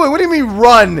are you doing? What do you mean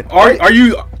run? Are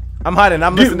you? I'm hiding.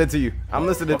 I'm listening to you. I'm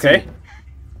listening to you. Okay.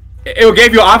 It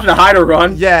gave you an option to hide or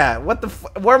run. Yeah. What the?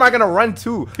 Where am I gonna run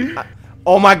to?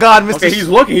 Oh my God, Mr. Okay, he's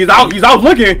looking. He's out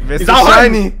looking. Mr. He's out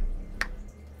Shiny. hunting.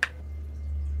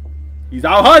 He's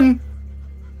out hunting.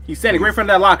 He's standing right in front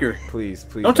of that locker. Please.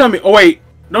 Don't tell me. Oh wait.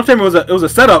 Don't tell me it was a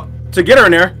setup to get her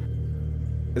in there.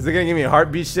 Is it gonna give me a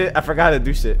heartbeat shit? I forgot how to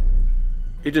do shit.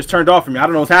 It just turned off for me. I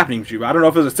don't know what's happening with you. I don't know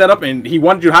if it was a setup and he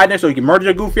wanted you to hide there so he can murder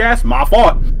your goofy ass. My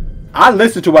fault. I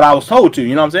listened to what I was told to.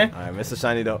 You know what I'm saying? All right, Mr.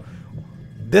 Shiny though.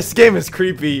 This game is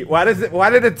creepy. Why did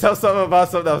it tell something about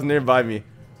something that was nearby me?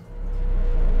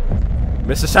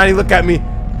 Mr. Shiny, look at me.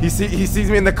 He sees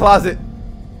me in the closet.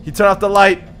 He turned off the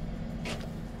light.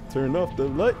 Turn off the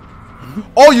light.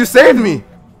 Oh, you saved me.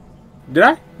 Did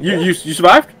I? You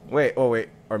survived? Wait. Oh wait.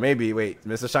 Or maybe wait.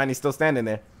 Mr. Shiny's still standing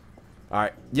there. All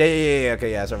right. Yeah.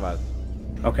 Okay. Yeah, I survived.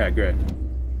 Okay, good.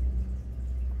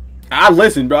 I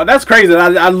listened, bro. That's crazy.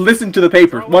 I listened to the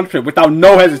papers one trip without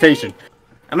no hesitation.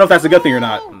 I don't know if that's a good thing or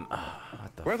not.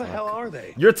 Where the hell are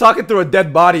they? You're talking through a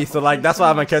dead body, so like that's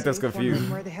why my character's confused.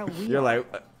 Where the hell we You're are.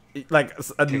 like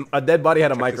a dead body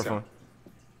had a microphone.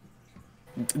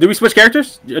 Did we switch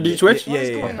characters? Did you switch? Yeah. What's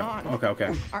going on?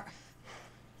 Okay.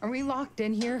 Are we locked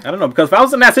in here? I don't know, because if I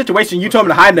was in that situation, you told me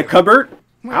to hide in the cupboard,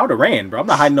 I would have ran, bro. I'm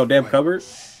not hiding no damn cupboard.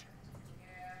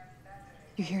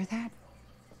 You hear that?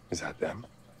 Is that them?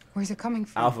 Where's it coming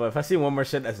from? Alpha, if I see one more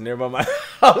shit that's nearby my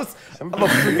house, I'm gonna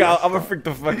freak out. I'm gonna freak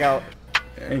the fuck out.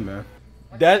 Hey, man.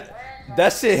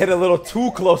 That shit hit a little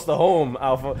too close to home,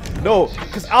 Alpha. No,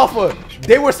 cause Alpha,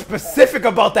 they were specific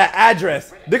about that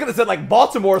address. They could have said like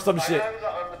Baltimore or some shit.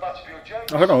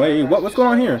 Oh, hold on, wait, what's going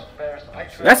on here?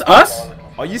 That's us?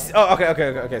 Oh, you see? Oh,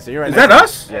 okay. So you're right. Is that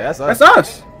us? Yeah, that's us. That's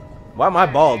us. Why am I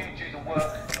bald?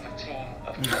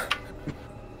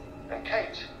 And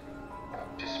Kate,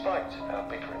 despite our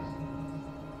bickering,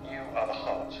 you are the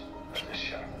heart of this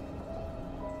show.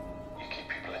 You keep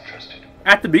people interested.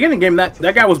 At the beginning of the game,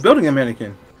 that guy was building a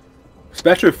mannequin.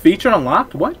 Special feature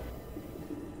unlocked? What?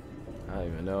 I don't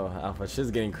even know. Alpha,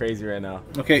 shit's getting crazy right now.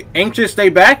 Okay, anxious, stay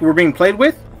back. We're being played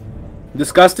with.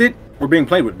 Disgusted, we're being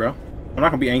played with, bro. I'm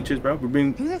not gonna be anxious, bro. We're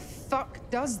being... Who the fuck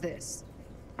does this?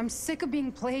 I'm sick of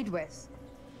being played with.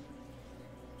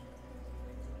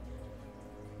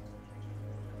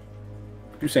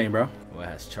 What you saying, bro? What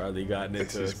has Charlie gotten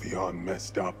This into? is beyond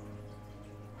messed up.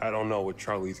 I don't know what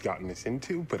Charlie's gotten us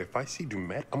into, but if I see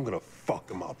Dumet, I'm gonna fuck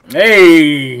him up.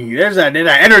 Hey, there's that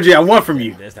energy I want from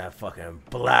you. There's that fucking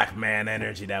black man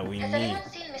energy that we need.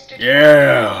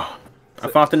 Yeah. I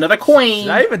found another queen.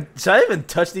 Should I even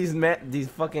touch these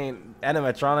fucking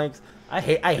animatronics? I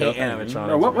hate animatronics.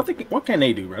 Bro, what can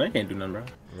they do, bro? They can't do nothing, bro.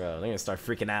 Bro, they're gonna start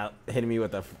freaking out, hitting me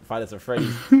with a Five Nights at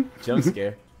Freddy's jump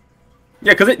scare.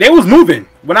 Yeah, cause they was moving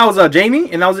when I was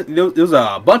Jamie, and there was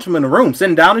a bunch of them in the room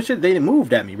sitting down and shit. They didn't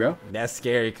move at me, bro. That's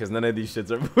scary because none of these shits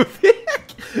are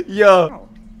moving. Yo.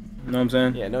 You know what I'm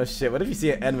saying? Yeah, no shit. What if you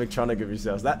see an animatronic of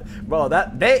yourselves? That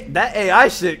AI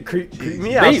shit creep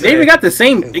me out. They even got the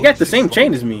same. They got the same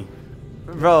chain as me.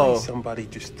 Bro. Somebody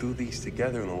just threw these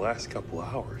together in the last couple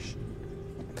hours.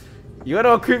 You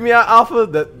know what creep me out, Alpha?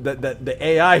 The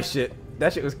AI shit.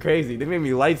 That shit was crazy. They made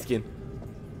me light skinned.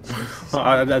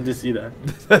 I just see that.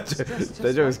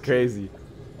 that joke was crazy.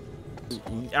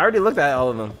 I already looked at all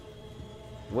of them.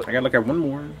 What? I gotta look at one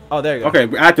more. Oh, there you go. Okay,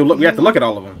 we have to look at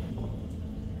all of them.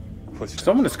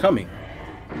 Someone is coming.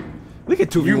 Look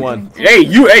at 2v1. Hey,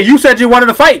 you said you wanted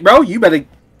to fight, bro. You better.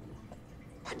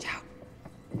 Watch out.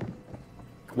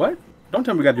 What? Don't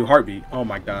tell me we gotta do heartbeat. Oh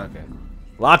my god. Okay.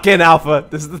 Lock in, Alpha.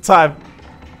 This is the time.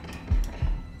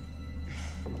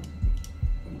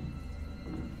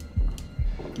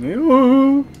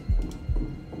 Ew.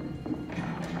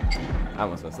 I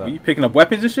almost messed up. Are you picking up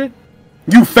weapons and shit?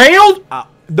 You failed?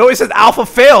 No, it says Alpha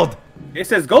failed. It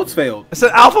says goats failed. It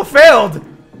says Alpha failed.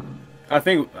 I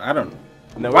don't.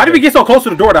 No, why did we get so close to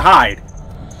the door to hide?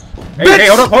 Hey,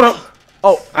 hold up.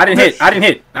 Oh, I didn't hit.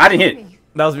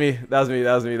 That was me.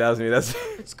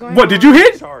 What, did you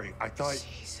hit? Sorry, I thought.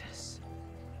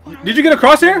 Did you get a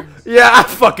crosshair? Yeah, I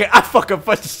fucking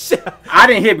punched shit. I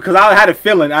didn't hit because I had a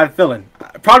feeling.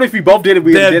 Probably if we both did it,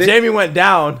 we did it. Jamie went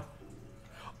down.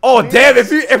 Oh damn!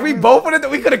 If we both would have,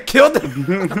 we could have killed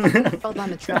him. Fell down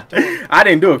the trapdoor. I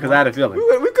didn't do it because I had a feeling.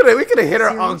 We could have hit her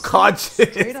unconscious.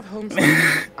 Straight up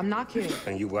homesick. I'm not kidding.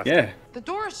 And you left. Yeah. The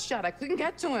door is shut. I couldn't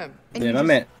get to him. And Yeah, you my just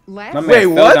man. left? My man Wait,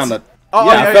 fell what? down the. Oh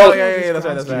Yeah, I yeah, fell- yeah, that's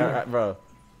right, Alright, bro.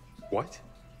 What?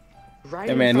 Right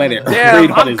That in man front laid of it. us. Damn,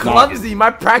 Breathe on I'm his clumsy.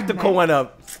 My practical went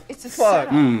up. It's a Fuck.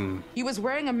 setup. He was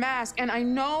wearing a mask, and I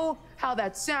know how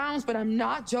that sounds, but I'm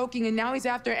not joking. And now he's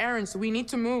after Aaron, so we need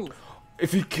to move.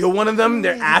 If you kill one of them,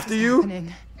 they're after you. You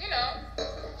know, so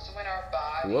when our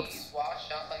bodies Whoops.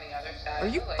 wash up on the other side Are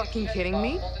of you the fucking lake, kidding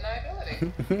me?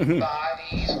 plausible deniability.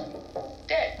 Bodies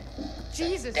dead.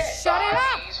 Jesus, Dead. shut it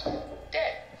up! Bodies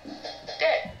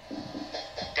dead.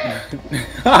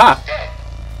 Dead.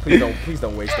 Please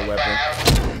don't waste the weapon.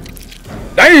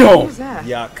 Damn! Who's that?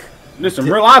 Yuck. There's some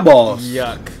real eyeballs.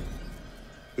 Yuck.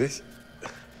 This?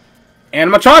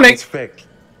 Animatronic. It's fake.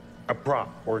 A prop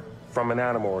or from an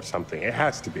animal or something. It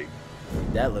has to be.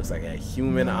 That looks like a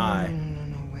human eye.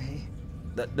 No way.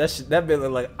 That bit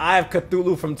look like Eye of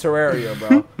Cthulhu from Terraria,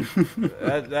 bro.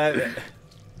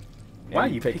 Why are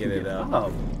Yeah, you picking it up?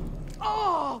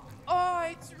 Oh,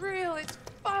 it's real. It's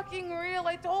fucking real.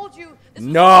 I told you. This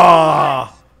was No.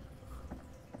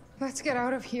 Let's get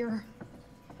out of here.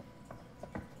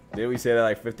 Did we say that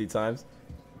like 50 times?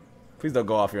 Please don't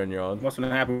go off here on your own. What's gonna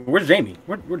happen? Where's Jamie?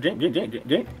 Where Jamie?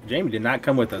 Jamie did not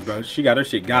come with us, bro. She got her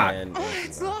shit got. And,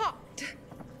 It's locked. What's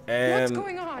and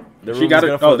going on? the She room got is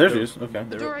it. gonna Oh, there flip she is. through. Okay.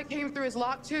 The door I came through is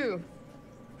locked too.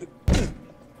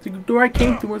 The door I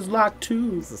came through was locked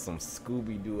too. This is some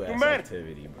Scooby-Doo ass Man.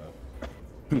 activity,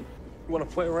 bro. You want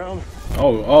to play around?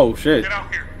 Oh shit. Get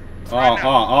out here.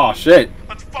 Oh shit.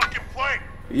 Let's fucking play.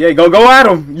 Yeah, go at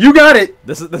him. You got it.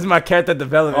 This is my character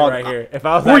development right here. If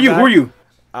I was Who are that you? guy, Who are you?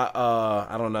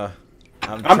 I don't know.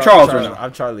 I'm Charles right now.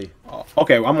 I'm Charlie. Oh,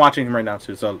 okay, I'm watching him right now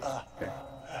too. So. Okay.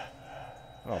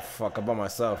 Oh fuck! I'm by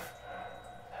myself.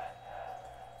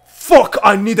 Fuck!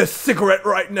 I need a cigarette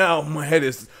right now. My head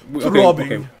is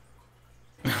throbbing.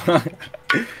 Okay.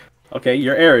 Okay,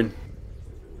 you're Aaron.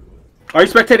 Are you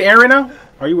spectating Aaron now?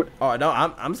 Are you? Oh no,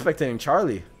 I'm spectating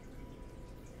Charlie.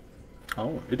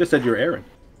 Oh, it just said you're Aaron.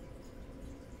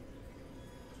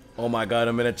 Oh my god,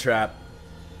 I'm in a trap.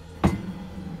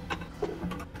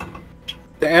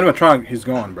 The animatronic is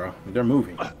gone, bro. They're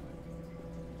moving.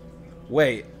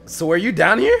 Wait, so were you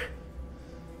down here?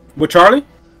 With Charlie?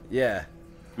 Yeah.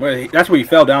 Well, that's where he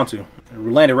fell down to. It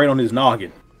landed right on his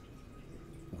noggin.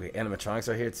 Wait, animatronics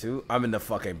are here too? I'm in the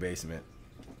fucking basement.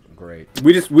 Great.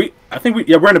 I think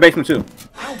we're in the basement too.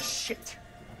 Oh shit!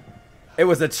 It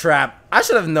was a trap. I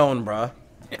should have known, bruh.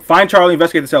 Find Charlie,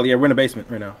 investigate the cell. Yeah, we're in the basement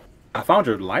right now. I found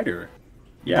your lighter.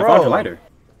 Yeah, Bro. I found your lighter.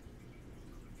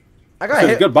 I got says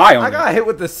hit. goodbye on I it. got hit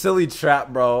with the silly trap,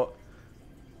 bro.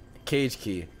 Cage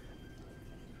key.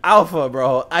 Alpha,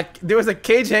 bro. There was a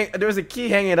key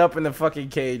hanging up in the fucking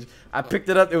cage. I picked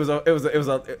it up. It was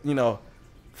a you know,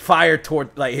 fire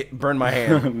toward like it burned my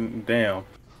hand. Damn.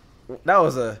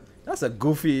 That's a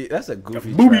goofy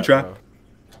booby trap.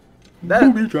 bro.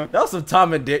 Booby trap. That was some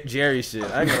Tom and Jerry shit.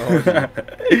 I ain't gonna hold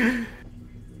you.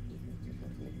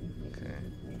 Okay.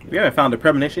 We haven't found a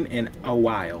premonition in a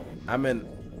while.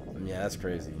 Yeah, that's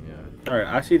crazy. Yeah. All right,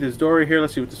 I see this door right here.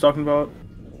 Let's see what it's talking about.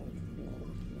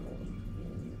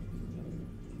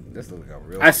 This looks like a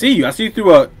real. I see you. I see you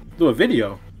through a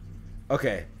video.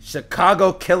 Okay,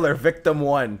 Chicago killer victim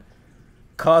 1.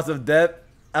 Cause of death.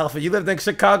 Alpha, you lived in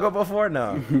Chicago before?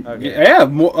 No. Okay. Yeah,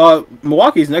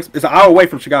 Milwaukee's next. It's an hour away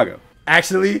from Chicago.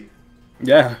 Actually,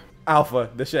 Yeah. Alpha,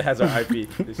 this shit has our IP.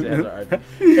 This shit has our IP.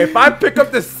 If I pick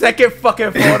up the second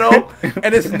fucking photo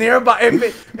and it's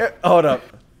nearby, hold up.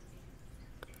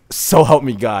 So help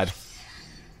me God.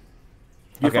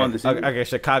 You Okay, found this. okay,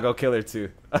 Chicago killer 2.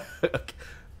 Okay.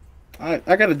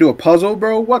 I gotta do a puzzle,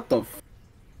 bro. What the?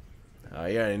 You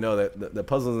already know that the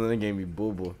puzzles in the game be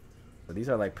boo boo. But these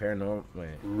are like paranormal. Wait.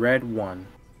 Red one.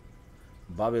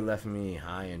 Bobby left me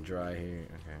high and dry here.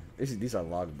 Okay. These are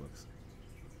logbooks.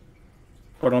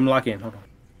 Hold on, I'm locking in. Hold on.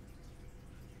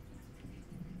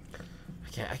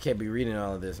 I can't be reading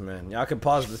all of this, man. Y'all can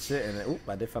pause the shit and then, oop,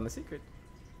 I did find the secret.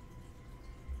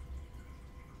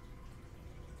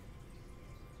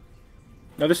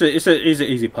 No, it's an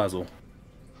easy puzzle.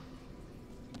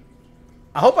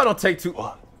 I hope I don't take too.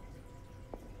 Alpha,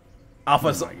 Oh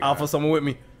my God. Alpha, someone with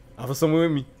me. Alpha, someone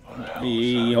with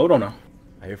me. Hold on now.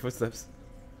 I hear footsteps.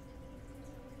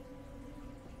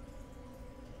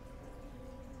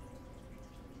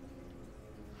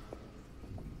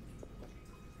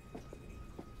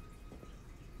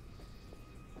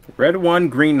 Red 1,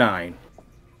 green 9.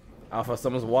 Alpha,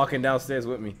 someone's walking downstairs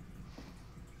with me.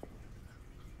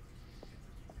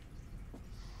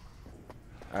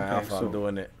 Alright, Okay, Alpha, I'm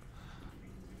doing it.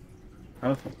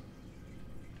 Alpha.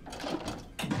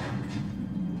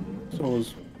 So it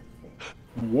was.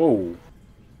 Whoa.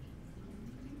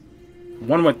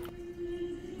 One went.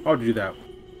 How would you do that?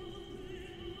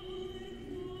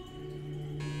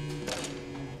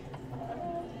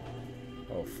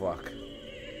 Oh fuck.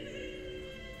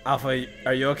 Alpha,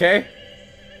 are you okay?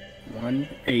 1,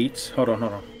 8. Hold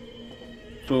on.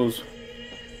 So it was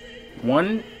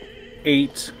 1,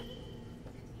 8.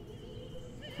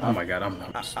 Oh my god,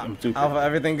 I'm stupid. Alpha,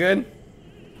 everything good?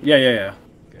 Yeah.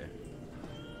 Okay.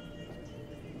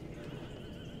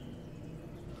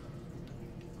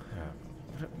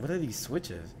 What are these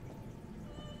switches?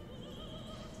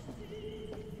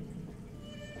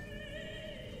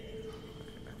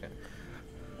 Okay.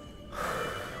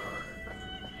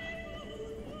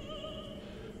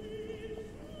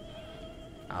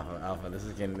 Alpha, this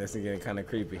is getting kind of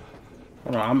creepy.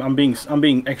 Hold on, I'm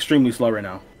being extremely slow right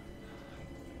now.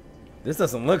 This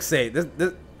doesn't look safe. This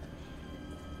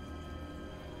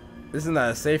is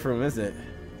not a safe room, is it?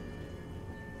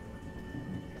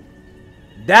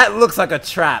 That looks like a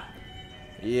trap.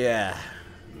 Yeah.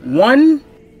 1, I'm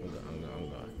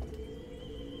going.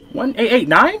 1, 8, 8,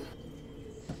 9.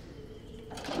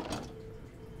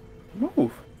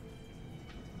 Move.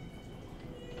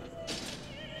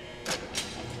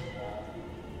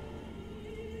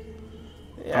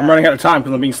 Yeah. I'm running out of time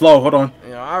because I'm being slow. Hold on.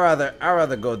 You know, I'd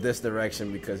rather go this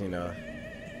direction because you know,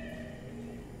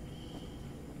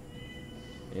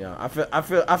 I feel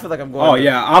like I'm going. Oh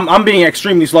yeah, I'm being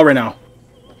extremely slow right now.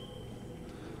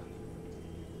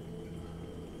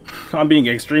 I'm being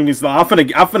extremely slow. I'm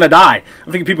finna die.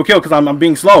 I'm thinking people kill because I'm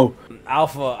being slow.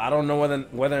 Alpha, I don't know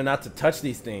whether or not to touch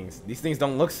these things. These things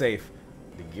don't look safe.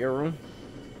 The gear room.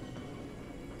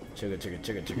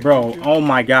 Chugga. Bro, oh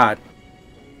my god.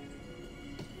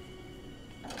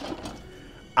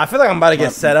 I feel like I'm about to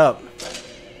get set up.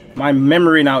 My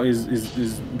memory now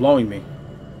is blowing me.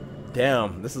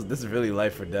 Damn, this is really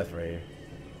life or death right here.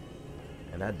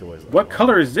 And that door is. What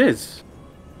color is this?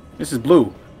 This is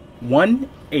blue. 1,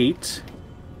 8.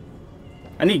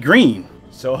 I need green.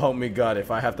 So help me God, if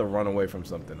I have to run away from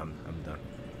something, I'm done.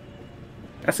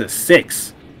 That's a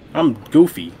 6. I'm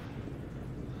goofy.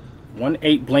 1,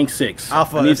 8, blank 6.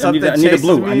 Alpha, I need a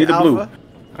blue. I need a blue.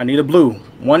 I need a blue.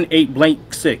 1, 8,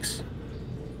 blank 6.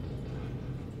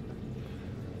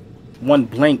 1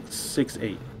 blank 6,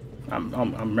 8.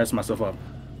 I'm messing myself up.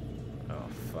 Oh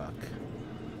fuck.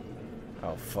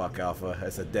 Oh fuck, Alpha.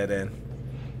 It's a dead end.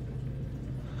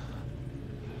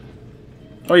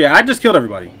 Oh yeah, I just killed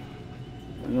everybody.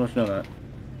 I don't know if you know that.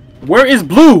 Where is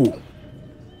blue?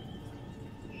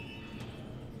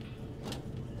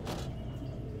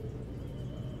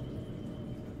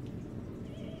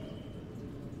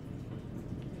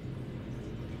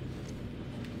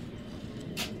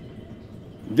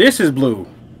 This is blue.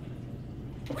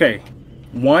 Okay.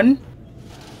 1,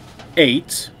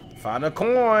 8. Find a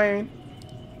coin.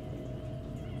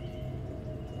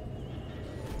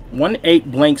 1,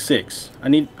 8, blank 6. I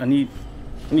need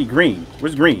green.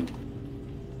 Where's green?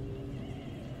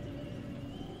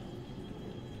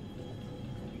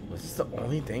 Was this the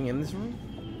only thing in this room?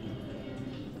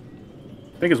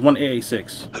 I think it's 1, 8, 8,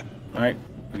 6. Alright,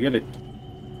 forget it.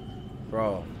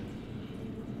 Bro.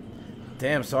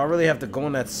 Damn, so I really have to go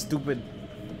in that stupid...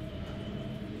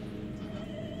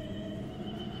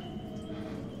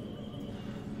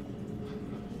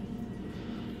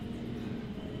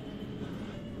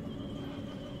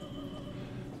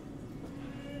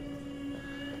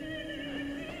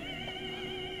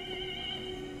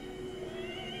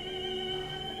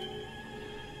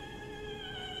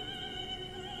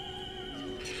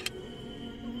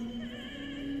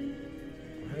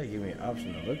 Why did they give me an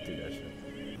option to look through that shit?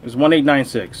 It's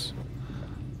 1896.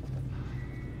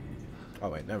 Oh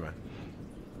wait, never mind.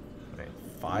 Wait,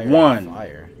 fire. 1.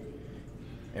 Fire.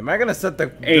 Am I gonna set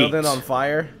the 8. building on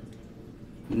fire?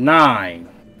 9.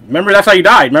 Remember, that's how you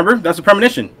died. Remember, that's a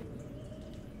premonition.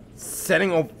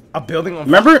 Setting a building on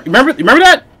Remember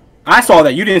that? I saw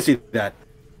that. You didn't see that.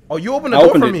 Oh, you opened the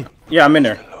door for me. Yeah, I'm in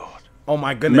there. Oh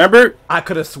my goodness. Remember? I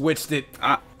could have switched it.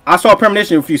 I saw a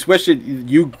premonition. If you switched it,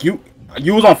 you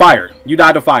was on fire. You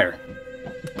died of fire.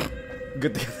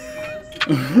 Good thing.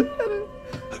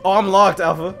 Oh, I'm locked,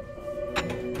 Alpha.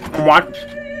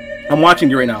 I'm watching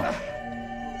you right now.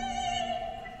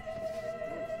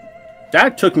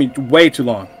 That took me way too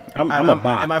long. I'm a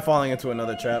bot. Am I falling into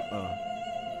another trap? Oh.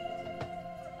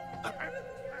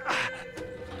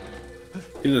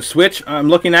 There's a switch I'm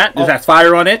looking at. There's that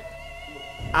fire on it.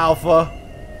 Alpha.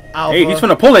 Hey, he's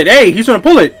gonna pull it. Hey, he's gonna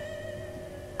pull it.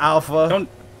 Alpha. Don't.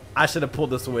 I should have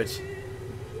pulled the switch.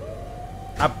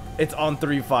 I It's on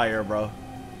 3 fire, bro.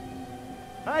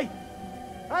 Hey!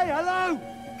 Hey, hello!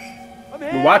 I'm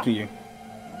here! We're watching you.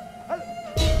 Oh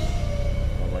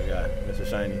my god, Mr.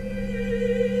 Shiny.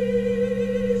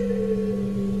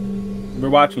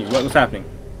 We're watching you. What's happening?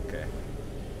 Okay.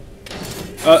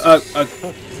 A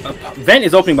vent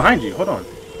is opening behind you. Hold on.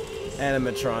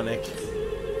 Animatronic.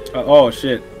 Oh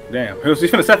shit! Damn.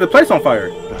 He's gonna set the place on fire.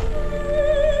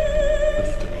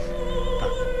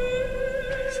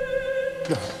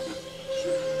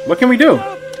 What can we do?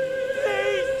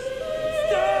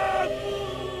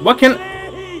 What can?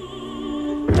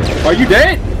 Are you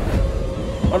dead?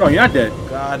 Oh no, you're not dead.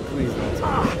 God, please don't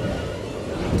tell me.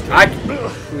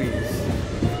 Please.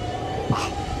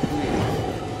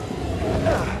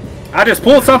 I just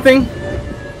pulled something.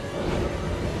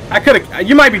 I could have.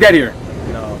 You might be dead here.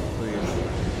 No, please.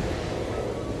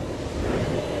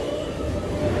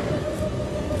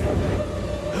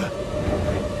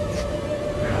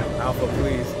 Alpha,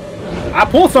 please. I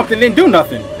pulled something, didn't do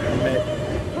nothing.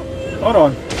 Hold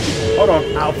on. Hold on.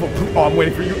 Alpha, oh, I'm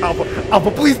waiting for you, Alpha.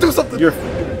 Alpha, please do something.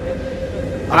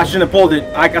 I shouldn't have pulled it.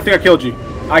 I think I killed you.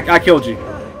 I killed you.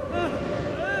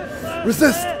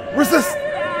 Resist! Resist!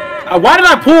 Why did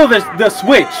I pull the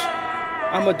switch?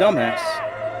 I'm a dumbass.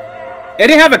 It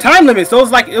didn't have a time limit, so it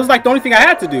was like the only thing I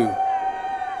had to do.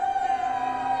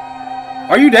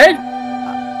 Are you dead?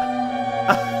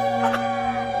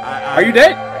 Are you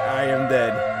dead? I am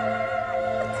dead.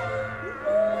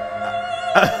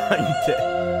 I'm dead.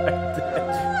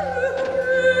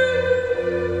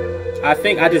 I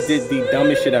think I just did the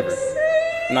dumbest shit ever.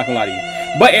 I'm not gonna lie to you.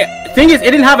 But thing is,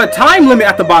 it didn't have a time limit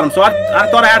at the bottom, so I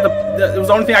thought I had to. It was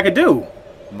the only thing I could do.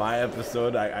 My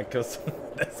episode, I killed someone.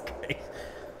 That's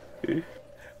crazy.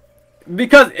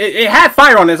 Because it had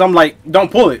fire on it, so I'm like,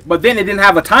 don't pull it. But then it didn't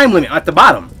have a time limit at the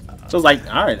bottom. So I was like,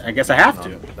 all right, I guess I have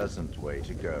to. Pleasant way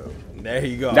to go. There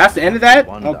you go. That's the end of that?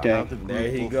 Okay. There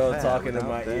he go, talking in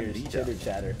my ears. Chitter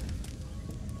chatter.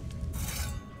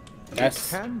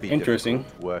 That's it can be interesting.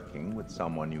 Working with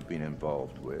someone you've been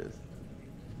involved with.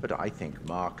 But I think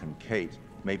Mark and Kate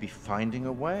may be finding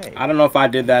a way. I don't know if I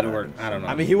did that or I don't know.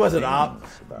 I mean, he was an op,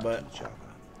 but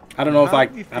I don't know if I.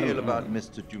 How do you feel about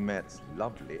Mr. Dumet's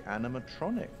lovely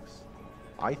animatronics?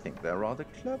 I think they're rather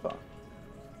clever.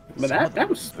 But that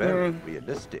was very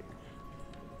realistic.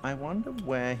 I wonder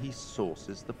where he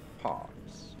sources the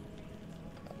parts.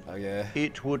 Oh yeah.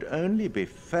 It would only be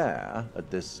fair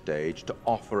at this stage to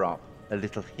offer up a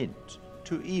little hint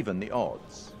to even the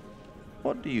odds.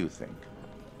 What do you think?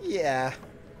 Yeah.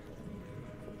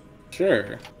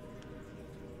 Sure.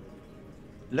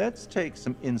 Let's take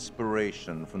some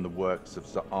inspiration from the works of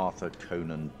Sir Arthur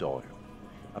Conan Doyle.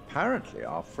 Apparently,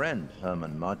 our friend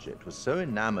Herman Mudgett was so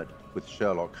enamored with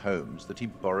Sherlock Holmes that he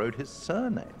borrowed his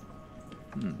surname.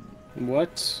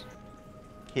 What?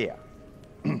 Here.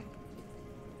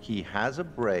 He has a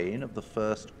brain of the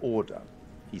first order.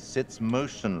 He sits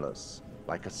motionless,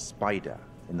 like a spider,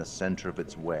 in the center of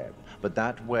its web. But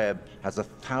that web has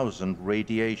 1,000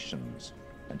 radiations,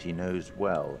 and he knows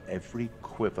well every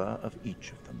quiver of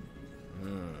each of them.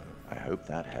 I hope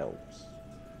that helps.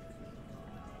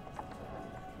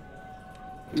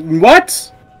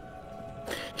 What?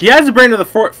 He has the brain of the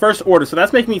first order, so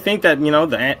that's making me think that, you know,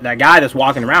 that guy that's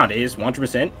walking around is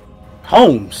 100%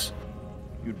 Holmes.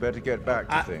 You'd better get back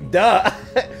to things. Duh.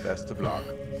 Best of luck.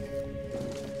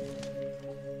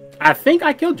 I think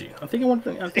I killed you. I think I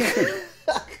killed you.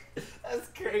 That's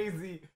crazy.